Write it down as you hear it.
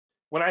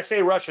when I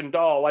say Russian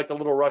doll, like the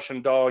little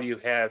Russian doll you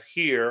have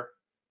here,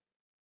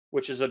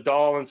 which is a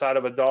doll inside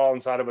of a doll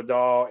inside of a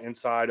doll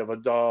inside of a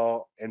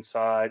doll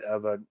inside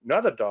of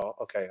another doll.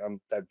 Okay,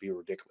 that'd be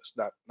ridiculous.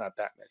 Not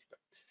that many. But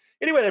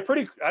anyway, they're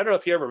pretty. I don't know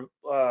if you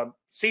ever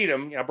seen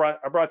them.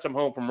 I brought some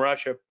home from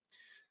Russia,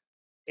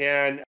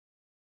 and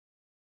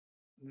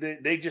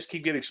they just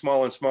keep getting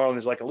smaller and smaller. And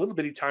there's like a little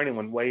bitty tiny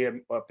one way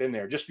up in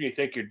there. Just when you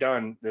think you're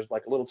done, there's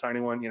like a little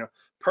tiny one.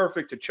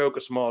 Perfect to choke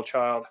a small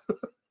child.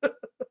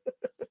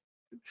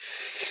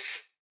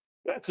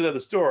 That's another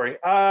story.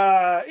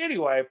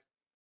 Anyway,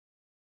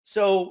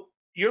 so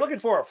you're looking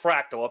for a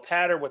fractal, a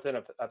pattern within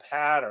a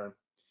pattern.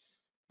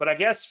 But I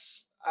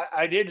guess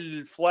I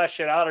didn't flesh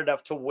it out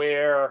enough to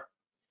where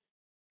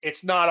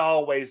it's not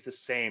always the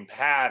same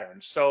pattern.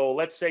 So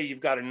let's say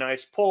you've got a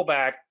nice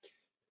pullback.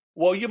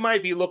 Well, you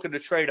might be looking to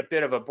trade a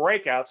bit of a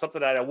breakout,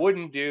 something that I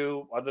wouldn't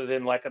do other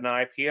than like an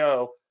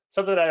IPO,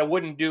 something that I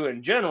wouldn't do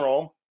in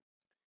general.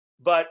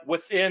 But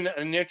within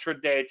an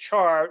intraday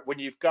chart, when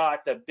you've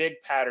got the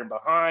big pattern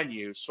behind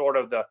you, sort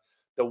of the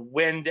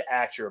wind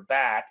at your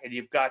back, and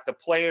you've got the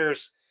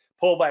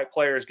pullback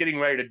players getting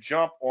ready to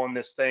jump on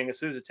this thing as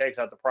soon as it takes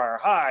out the prior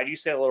high, you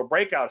say a little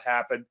breakout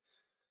happened,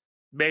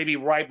 maybe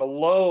right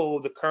below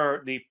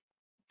the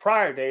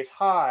prior day's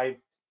high,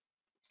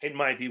 it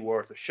might be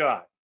worth a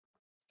shot.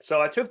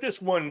 So I took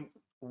this one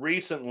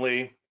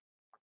recently.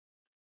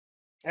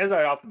 As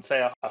I often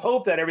say, I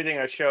hope that everything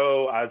I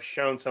show, I've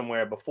shown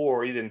somewhere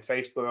before, either in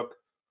Facebook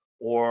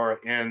or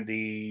in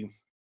the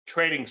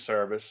trading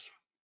service.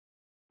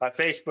 By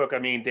Facebook, I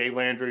mean Dave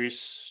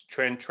Landry's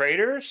Trend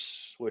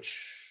Traders,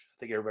 which I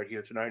think everybody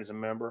here tonight is a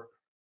member.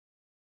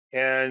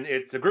 And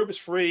the group is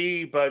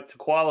free, but to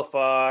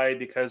qualify,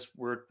 because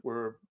we're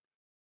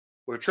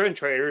trend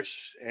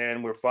traders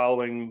and we're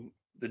following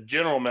the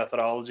general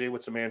methodology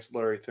with some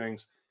ancillary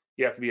things,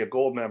 you have to be a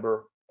gold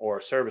member or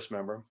a service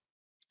member.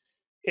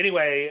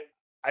 Anyway,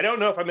 I don't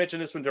know if I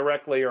mentioned this one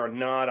directly or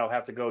not. I'll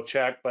have to go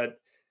check, but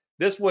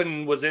this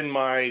one was in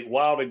my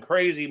wild and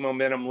crazy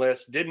momentum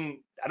list.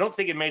 I don't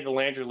think it made the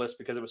Landry list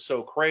because it was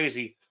so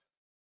crazy.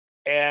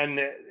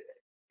 And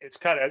it's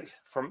kind of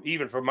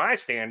even from my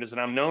standards, and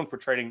I'm known for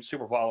trading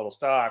super volatile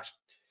stocks.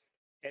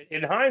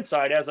 In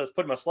hindsight, as I was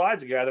putting my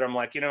slides together, I'm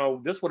like,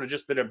 this would have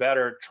just been a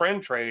better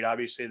trend trade,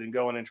 obviously, than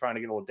going and trying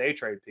to get a little day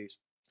trade piece.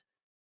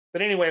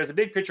 But anyway, it was a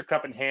big picture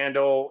cup and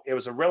handle. It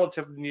was a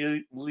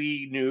relatively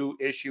new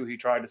issue, he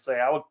tried to say.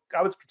 I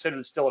would consider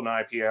it still an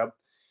IPO.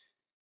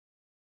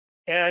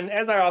 And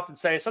as I often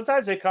say,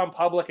 sometimes they come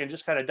public and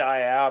just kind of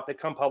die out. They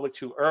come public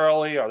too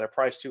early, or they're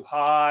priced too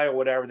high, or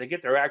whatever. They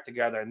get their act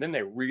together, and then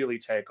they really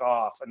take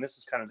off. And this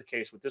is kind of the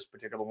case with this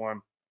particular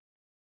one.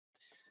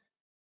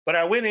 But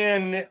I went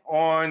in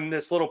on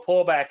this little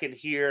pullback in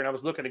here, and I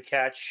was looking to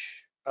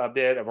catch a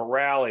bit of a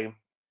rally.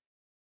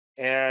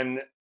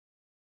 And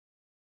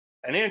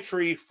an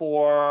entry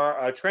for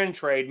a trend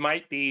trade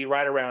might be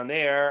right around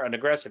there, an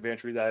aggressive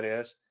entry, that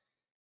is.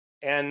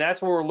 And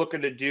that's what we're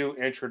looking to do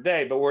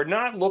intraday. But we're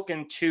not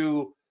looking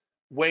to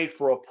wait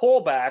for a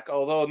pullback,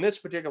 although in this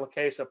particular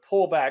case, a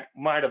pullback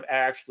might have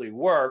actually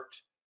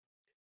worked.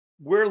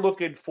 We're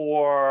looking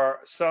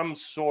for some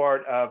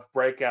sort of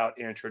breakout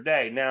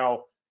intraday.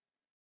 Now,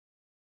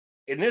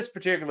 in this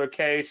particular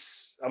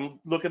case,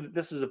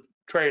 this is a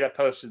trade I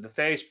posted to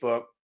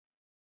Facebook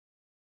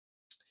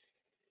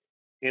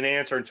in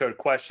answer to a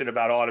question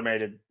about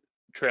automated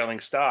trailing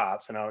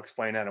stops, and I'll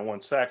explain that in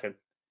 1 second.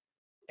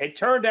 It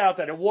turned out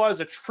that it was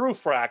a true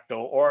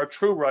fractal, or a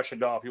true Russian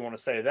doll, if you want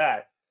to say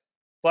that.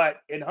 But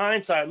in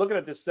hindsight, looking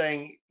at this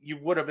thing, you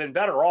would have been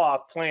better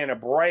off playing a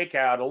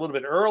breakout a little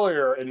bit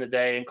earlier in the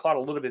day and caught a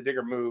little bit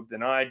bigger move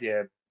than I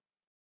did.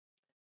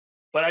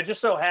 But I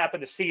just so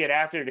happened to see it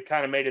after it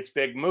kind of made its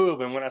big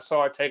move. And when I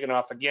saw it taking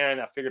off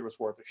again, I figured it was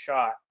worth a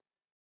shot.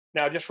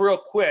 Now, just real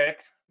quick,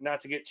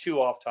 not to get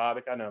too off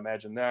topic, I know,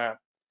 imagine that.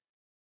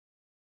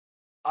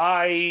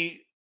 I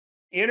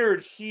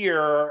entered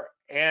here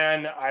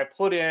and I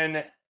put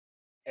in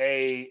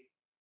a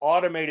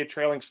automated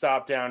trailing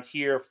stop down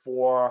here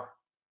for,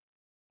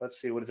 let's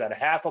see, what is that, a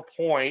half a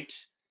point,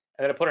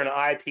 and then I put in an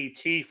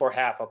IPT for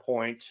half a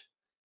point,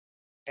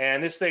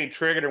 and this thing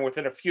triggered, and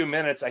within a few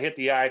minutes I hit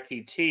the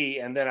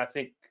IPT, and then I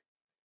think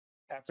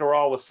after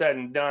all was said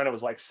and done, it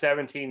was like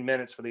 17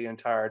 minutes for the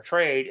entire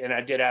trade, and I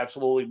did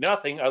absolutely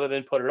nothing other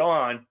than put it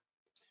on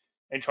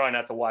and try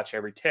not to watch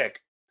every tick.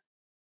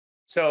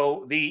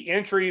 So the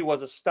entry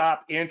was a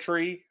stop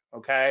entry,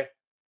 okay?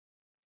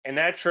 And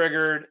that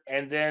triggered,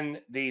 and then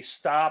the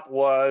stop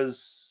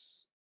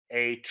was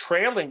a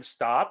trailing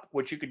stop,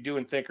 which you could do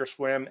in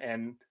Thinkorswim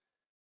and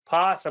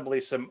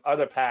possibly some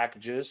other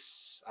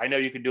packages. I know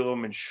you could do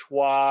them in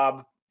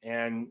Schwab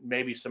and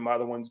maybe some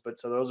other ones, but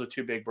so those are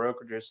two big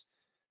brokerages.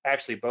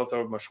 Actually, both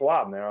of them are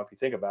Schwab now, if you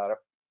think about it.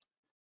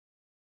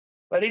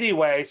 But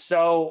anyway,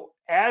 so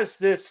as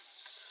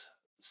this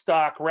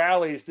stock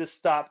rallies, this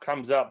stop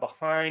comes up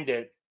behind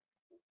it.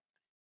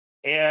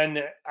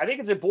 And I think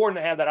it's important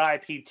to have that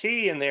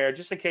IPT in there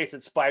just in case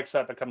it spikes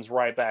up and comes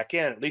right back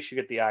in. At least you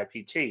get the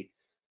IPT.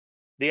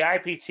 The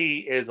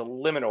IPT is a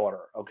limit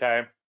order,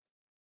 okay?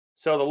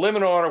 So the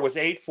limit order was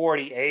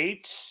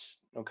 848,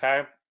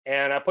 okay?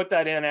 And I put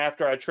that in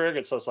after I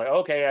triggered. So it's like,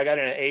 okay, I got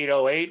in at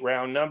 808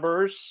 round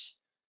numbers.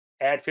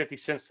 Add 50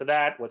 cents to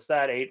that. What's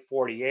that?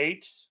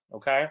 848,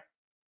 okay?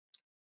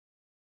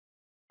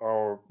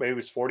 Or maybe it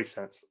was 40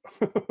 cents.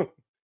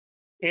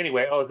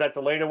 Anyway, oh, is that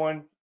the later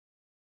one?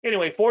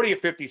 Anyway, 40 or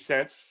 50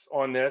 cents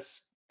on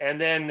this. And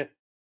then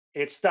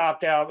it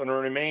stopped out on a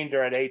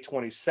remainder at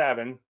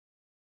 827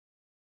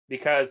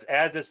 because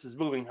as this is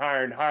moving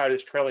higher and higher,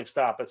 this trailing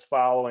stop is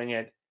following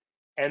it.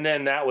 And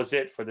then that was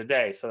it for the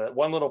day. So that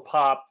one little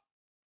pop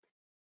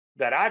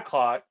that I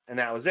caught, and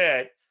that was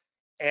it.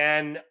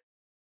 And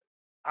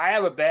I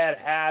have a bad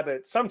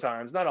habit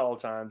sometimes, not all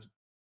the times,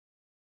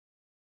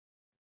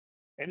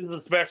 and this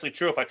is especially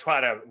true if I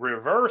try to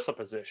reverse a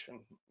position.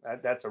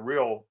 That's a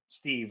real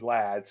Steve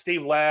Ladd.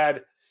 Steve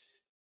Ladd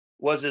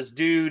was this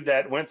dude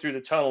that went through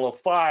the tunnel of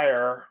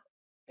fire,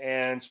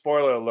 and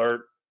spoiler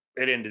alert,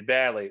 it ended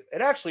badly.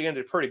 It actually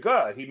ended pretty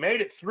good. He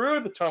made it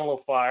through the tunnel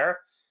of fire.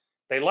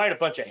 They light a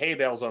bunch of hay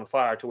bales on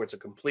fire to where it's a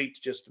complete,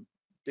 just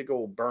big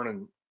old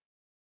burning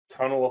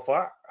tunnel of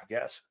fire, I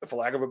guess, for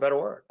lack of a better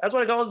word. That's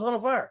what I call it, tunnel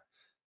of fire.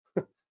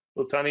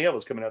 Little tiny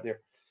yellows coming out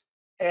there.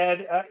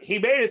 And he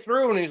made it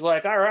through, and he's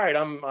like, "All right,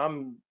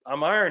 I'm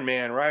Iron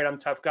Man, right? I'm a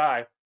tough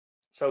guy."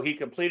 So he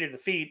completed the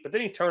feat, but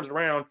then he turns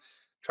around,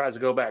 tries to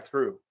go back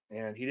through,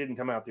 and he didn't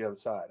come out the other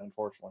side,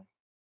 unfortunately.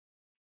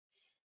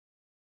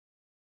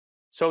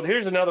 So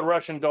here's another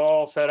Russian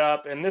doll set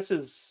up, and this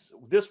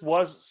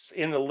was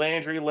in the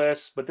Landry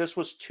list, but this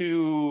was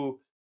too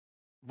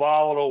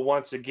volatile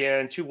once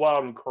again, too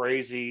wild and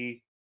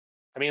crazy.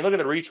 I mean, look at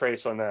the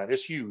retrace on that.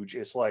 It's huge.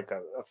 It's like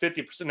a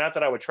 50%. Not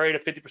that I would trade a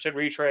 50%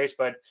 retrace,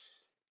 but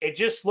it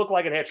just looked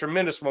like it had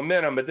tremendous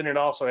momentum, but then it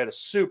also had a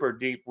super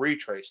deep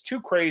retrace.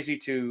 Too crazy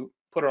to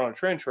put it on a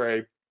trend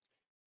trade,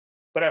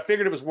 but I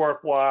figured it was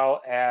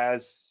worthwhile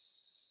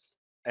as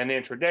an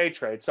intraday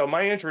trade. So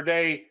my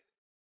intraday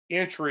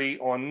entry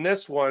on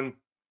this one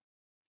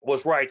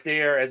was right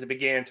there as it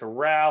began to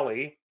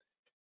rally.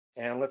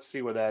 And let's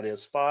see where that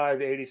is,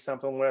 580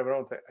 something, whatever. I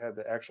don't have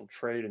the actual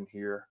trade in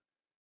here.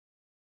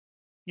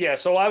 Yeah,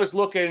 so I was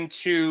looking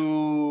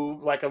to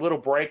like a little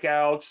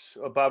breakout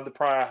above the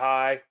prior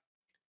high.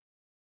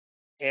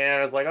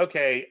 And I was like,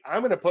 okay, I'm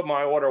going to put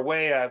my order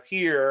way up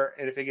here.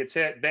 And if it gets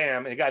hit,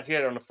 bam, it got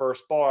hit on the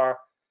first bar.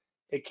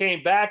 It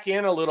came back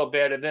in a little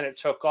bit and then it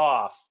took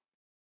off.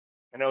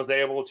 And I was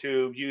able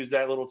to use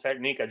that little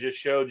technique I just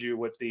showed you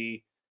with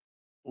the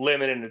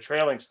limit and the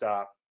trailing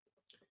stop.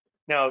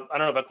 Now, I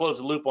don't know if I closed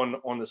the loop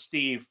on the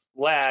Steve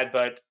Ladd,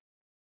 but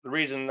the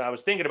reason I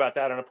was thinking about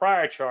that on a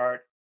prior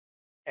chart,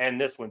 and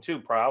this one too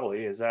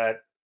probably, is that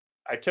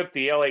I took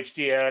the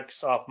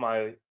LHDX off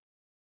my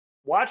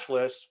watch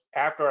list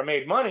after I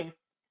made money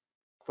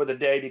for the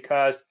day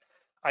because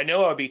I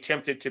know I'd be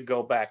tempted to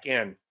go back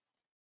in.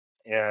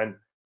 And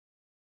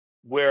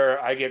where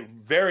I get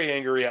very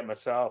angry at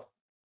myself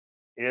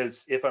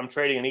is if I'm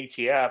trading an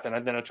ETF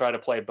and then I try to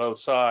play both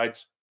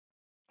sides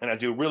and I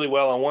do really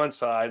well on one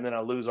side and then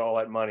I lose all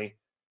that money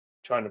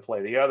trying to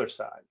play the other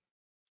side.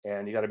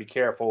 And you got to be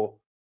careful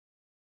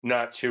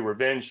not to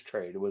revenge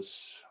trade. It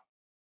was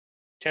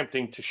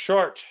tempting to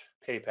short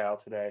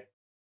PayPal today.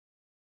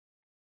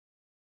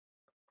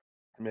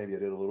 Maybe I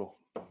did a little.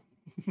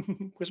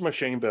 Where's my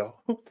Shane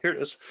bell? Here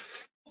it is.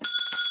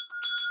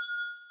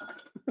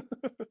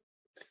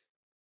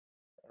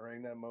 I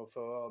rang that mofo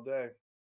all day.